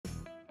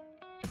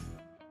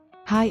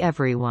Hi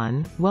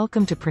everyone,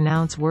 welcome to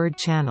Pronounce Word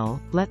channel.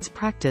 Let's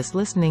practice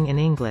listening in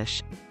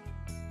English.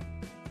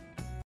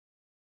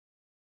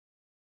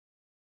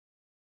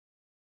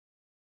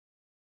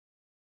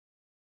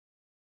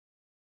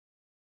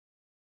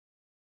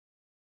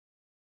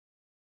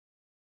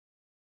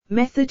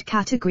 Method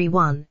Category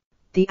 1.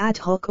 The ad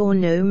hoc or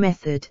no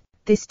method.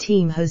 This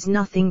team has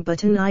nothing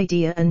but an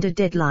idea and a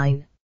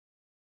deadline.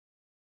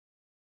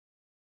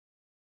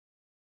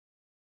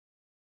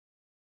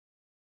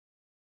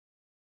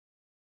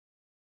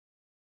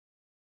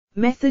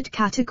 Method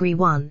Category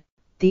 1.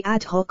 The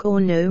ad hoc or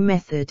no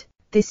method.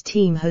 This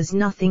team has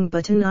nothing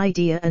but an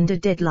idea and a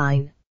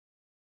deadline.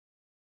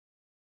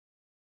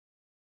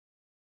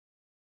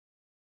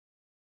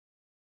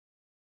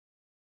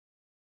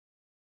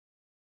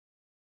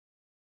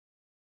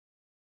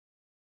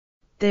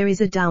 There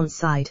is a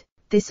downside.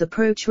 This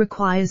approach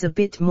requires a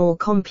bit more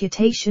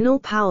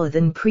computational power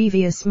than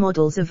previous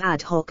models of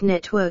ad hoc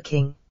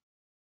networking.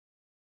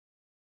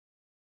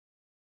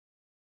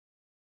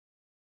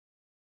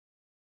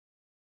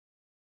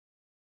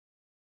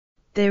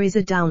 There is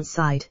a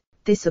downside.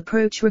 This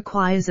approach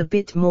requires a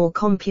bit more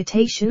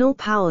computational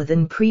power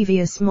than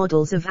previous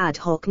models of ad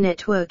hoc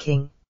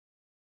networking.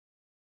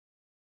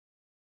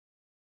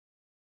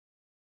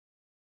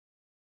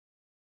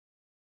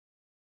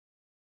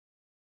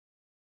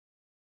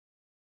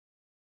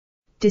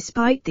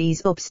 Despite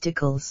these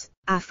obstacles,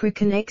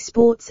 African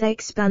exports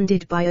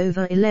expanded by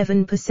over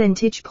 11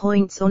 percentage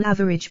points on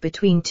average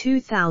between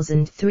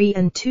 2003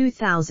 and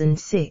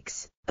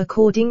 2006,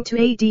 according to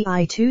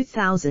ADI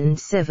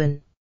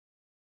 2007.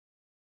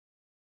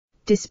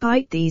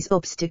 Despite these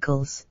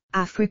obstacles,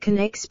 African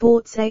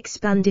exports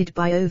expanded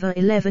by over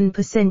 11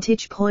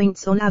 percentage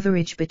points on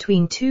average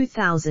between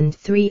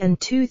 2003 and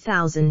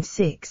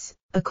 2006,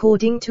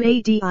 according to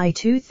ADI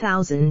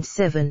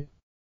 2007.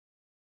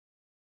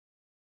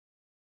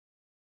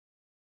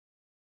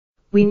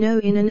 We know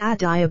in an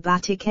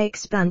adiabatic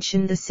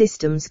expansion the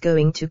system's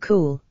going to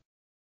cool.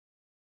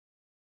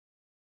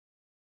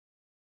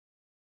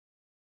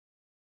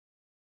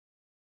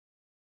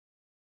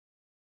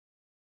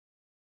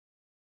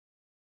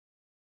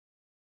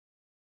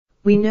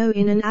 We know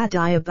in an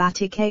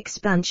adiabatic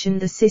expansion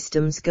the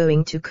system's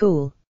going to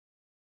cool.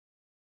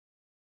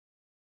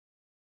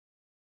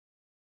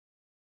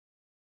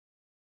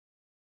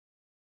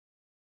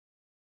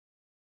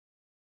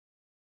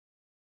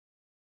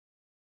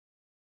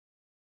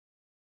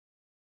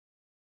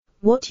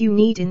 What you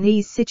need in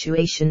these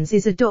situations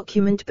is a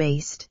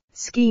document-based,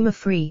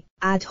 schema-free,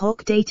 ad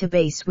hoc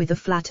database with a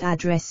flat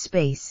address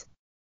space.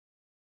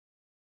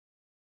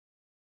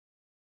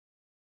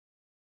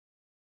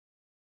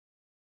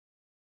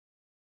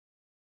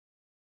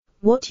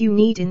 What you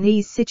need in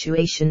these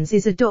situations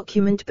is a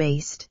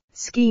document-based,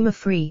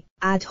 schema-free,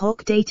 ad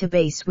hoc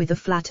database with a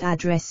flat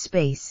address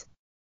space.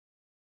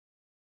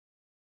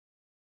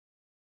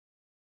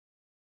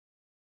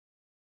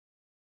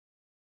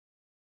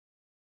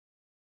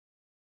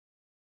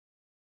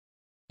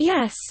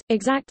 Yes,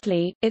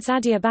 exactly, it's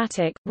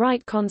adiabatic,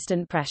 right?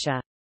 Constant pressure.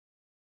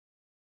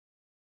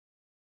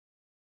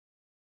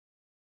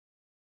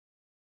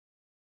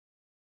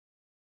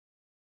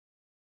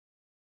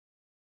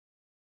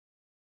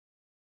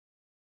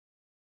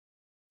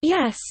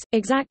 Yes,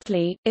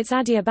 exactly, it's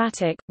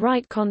adiabatic,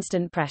 right?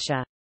 Constant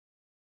pressure.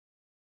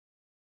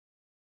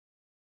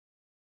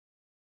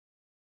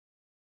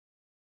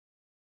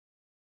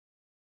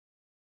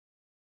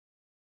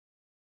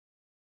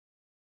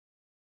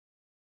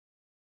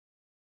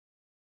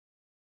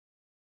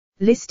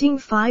 Listing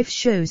 5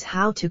 shows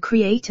how to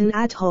create an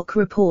ad hoc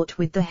report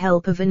with the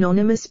help of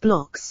anonymous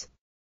blocks.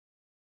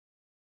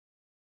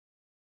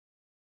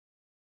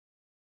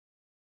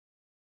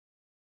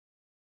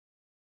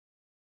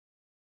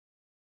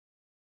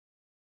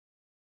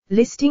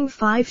 Listing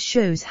 5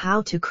 shows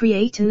how to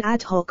create an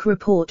ad hoc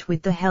report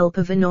with the help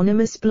of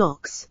anonymous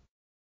blocks.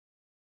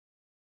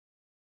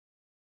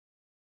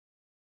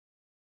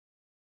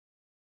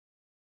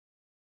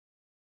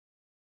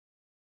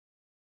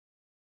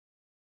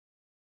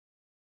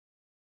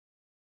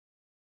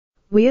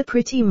 We're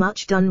pretty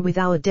much done with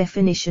our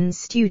definition.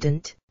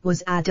 Student,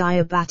 was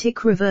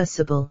adiabatic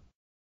reversible?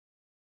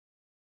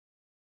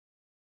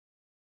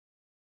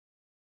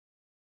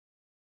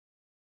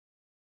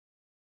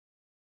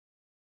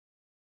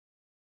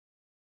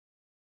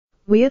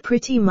 We're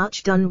pretty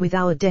much done with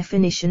our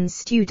definition.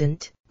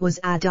 Student, was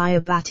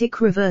adiabatic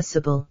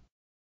reversible?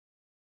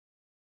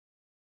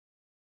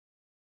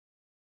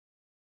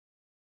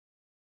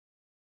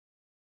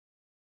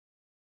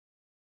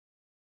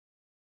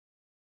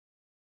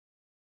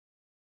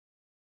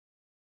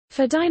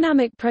 For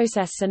dynamic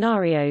process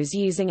scenarios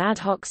using ad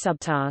hoc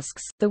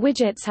subtasks, the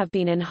widgets have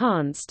been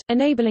enhanced,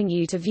 enabling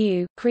you to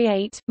view,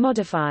 create,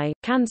 modify,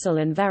 cancel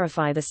and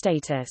verify the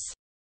status.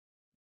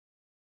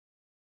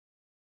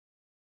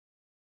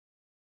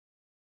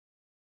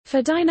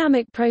 For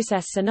dynamic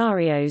process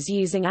scenarios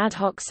using ad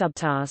hoc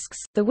subtasks,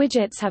 the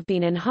widgets have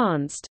been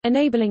enhanced,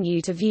 enabling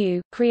you to view,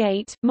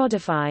 create,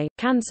 modify,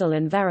 cancel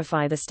and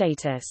verify the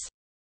status.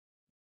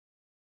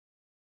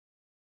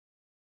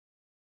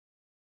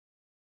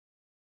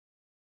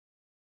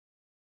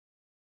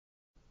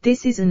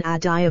 This is an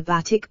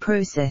adiabatic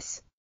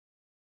process.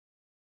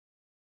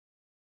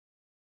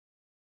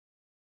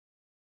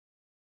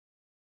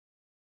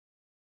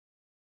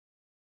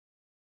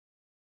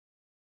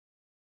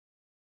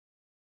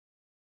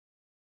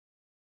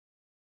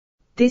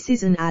 This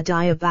is an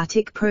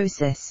adiabatic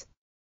process.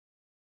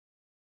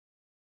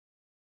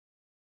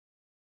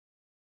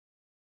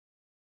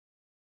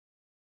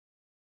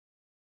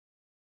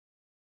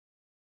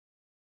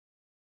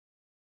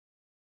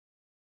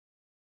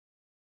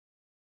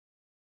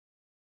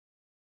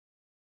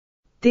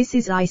 This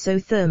is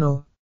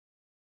isothermal.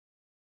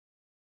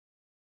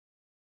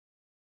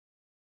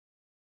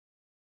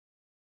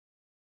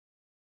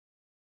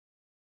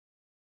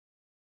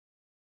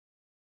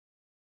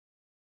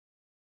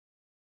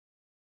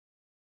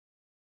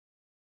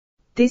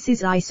 This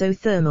is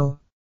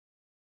isothermal.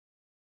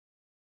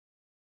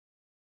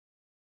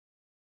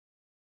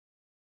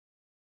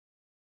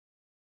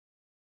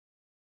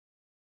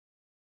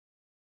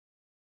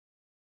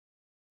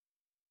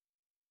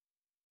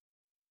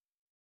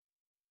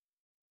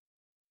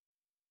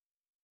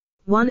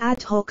 One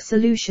ad hoc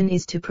solution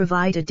is to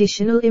provide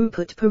additional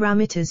input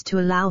parameters to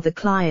allow the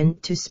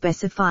client to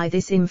specify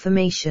this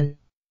information.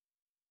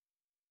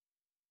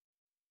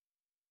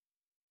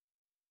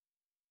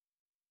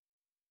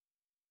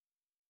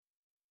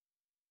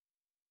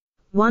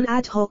 One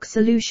ad hoc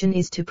solution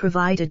is to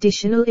provide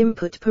additional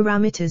input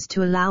parameters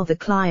to allow the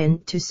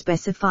client to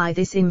specify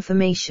this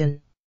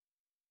information.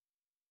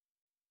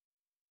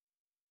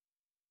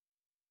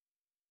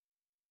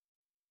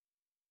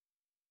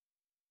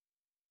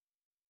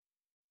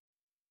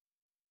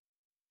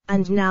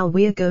 And now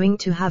we're going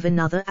to have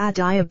another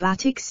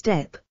adiabatic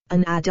step,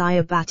 an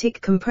adiabatic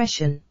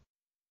compression.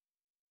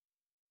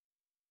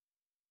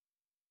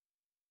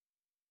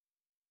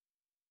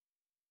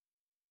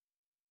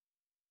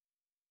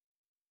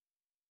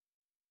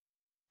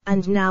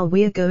 And now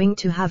we're going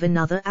to have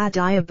another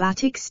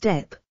adiabatic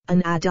step,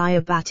 an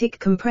adiabatic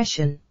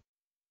compression.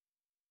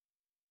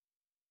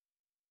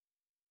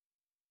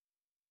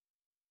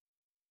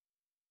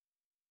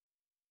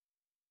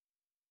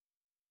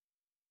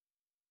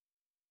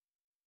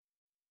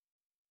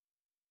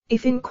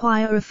 If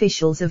inquire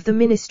officials of the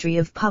Ministry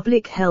of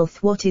Public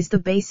Health what is the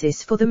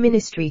basis for the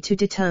Ministry to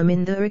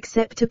determine the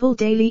acceptable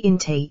daily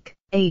intake,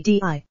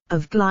 ADI,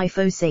 of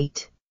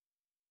glyphosate?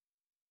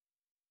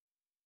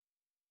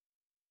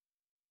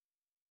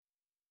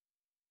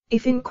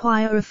 If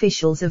inquire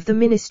officials of the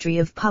Ministry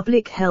of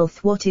Public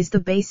Health what is the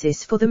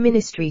basis for the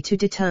Ministry to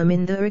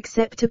determine the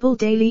acceptable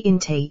daily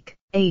intake,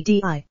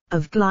 ADI,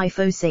 of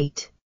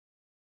glyphosate?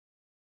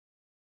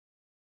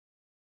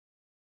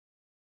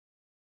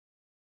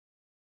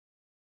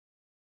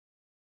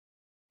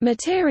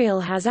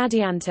 Material has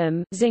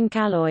adiantum, zinc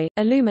alloy,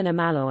 aluminum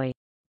alloy.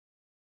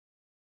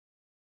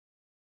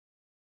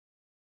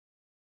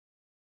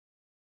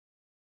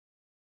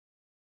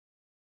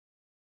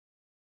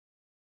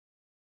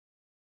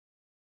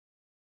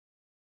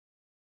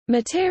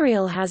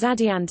 Material has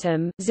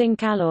adiantum,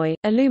 zinc alloy,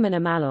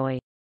 aluminum alloy.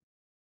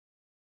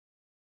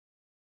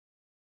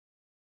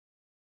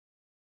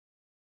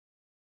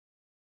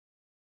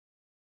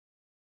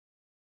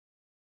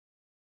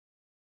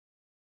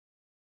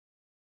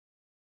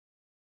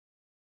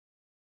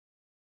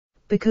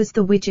 Because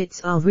the widgets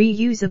are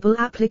reusable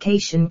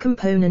application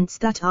components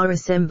that are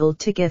assembled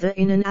together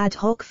in an ad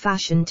hoc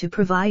fashion to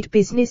provide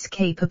business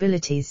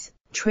capabilities,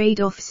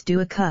 trade-offs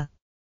do occur.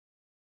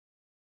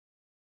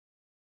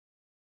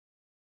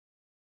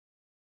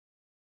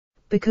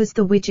 Because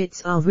the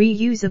widgets are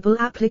reusable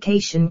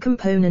application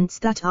components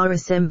that are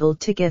assembled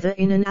together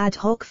in an ad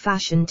hoc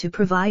fashion to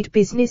provide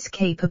business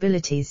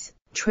capabilities,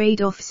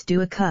 trade-offs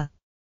do occur.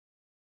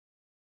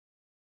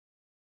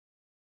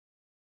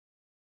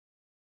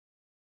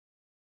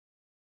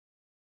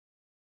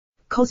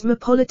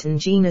 Cosmopolitan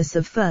genus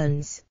of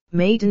ferns,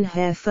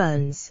 maidenhair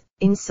ferns,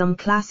 in some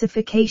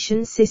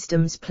classification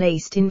systems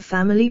placed in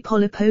family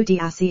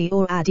Polypodiaceae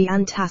or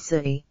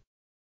Adiantaceae.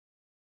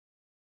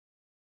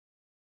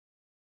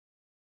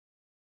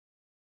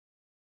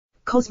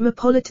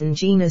 Cosmopolitan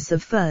genus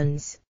of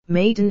ferns,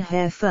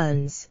 maidenhair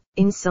ferns,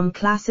 in some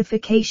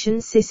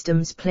classification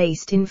systems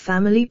placed in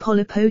family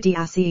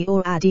Polypodiaceae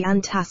or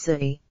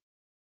Adiantaceae.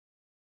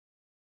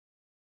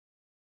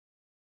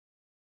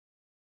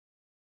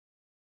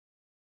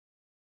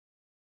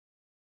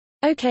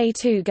 Okay,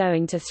 2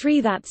 going to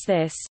 3 that's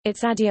this,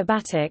 it's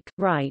adiabatic,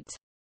 right.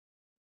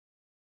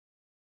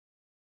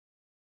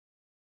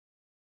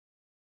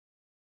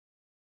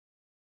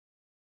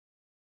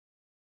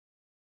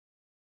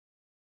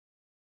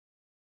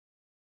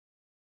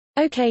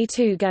 Okay,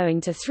 2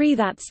 going to 3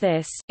 that's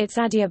this, it's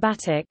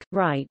adiabatic,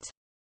 right.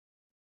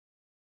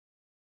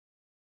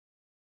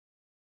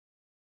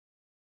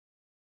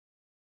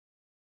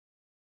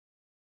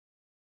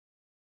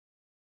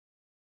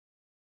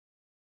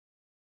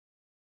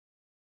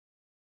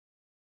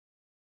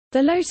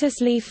 The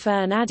lotus leaf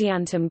fern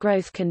adiantum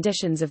growth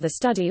conditions of the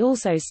study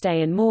also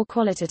stay in more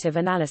qualitative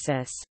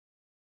analysis.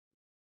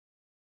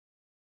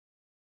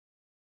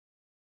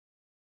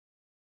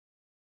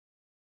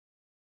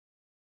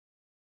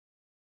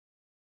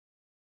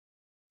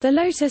 The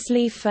lotus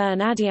leaf fern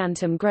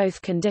adiantum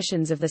growth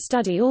conditions of the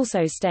study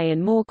also stay in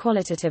more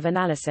qualitative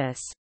analysis.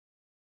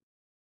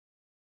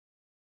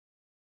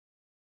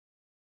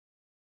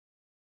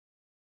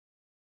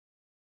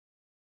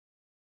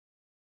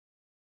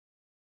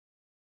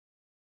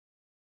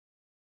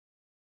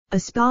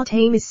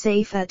 Aspartame is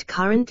safe at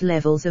current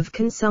levels of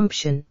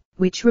consumption,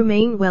 which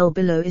remain well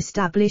below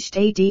established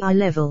ADI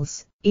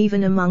levels,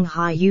 even among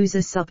high-user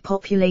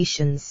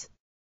subpopulations.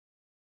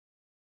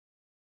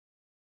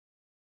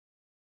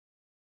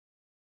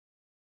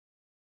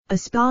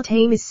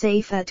 Aspartame is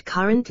safe at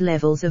current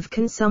levels of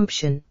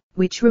consumption,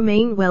 which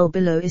remain well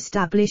below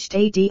established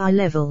ADI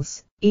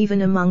levels,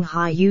 even among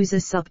high-user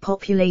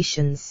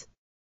subpopulations.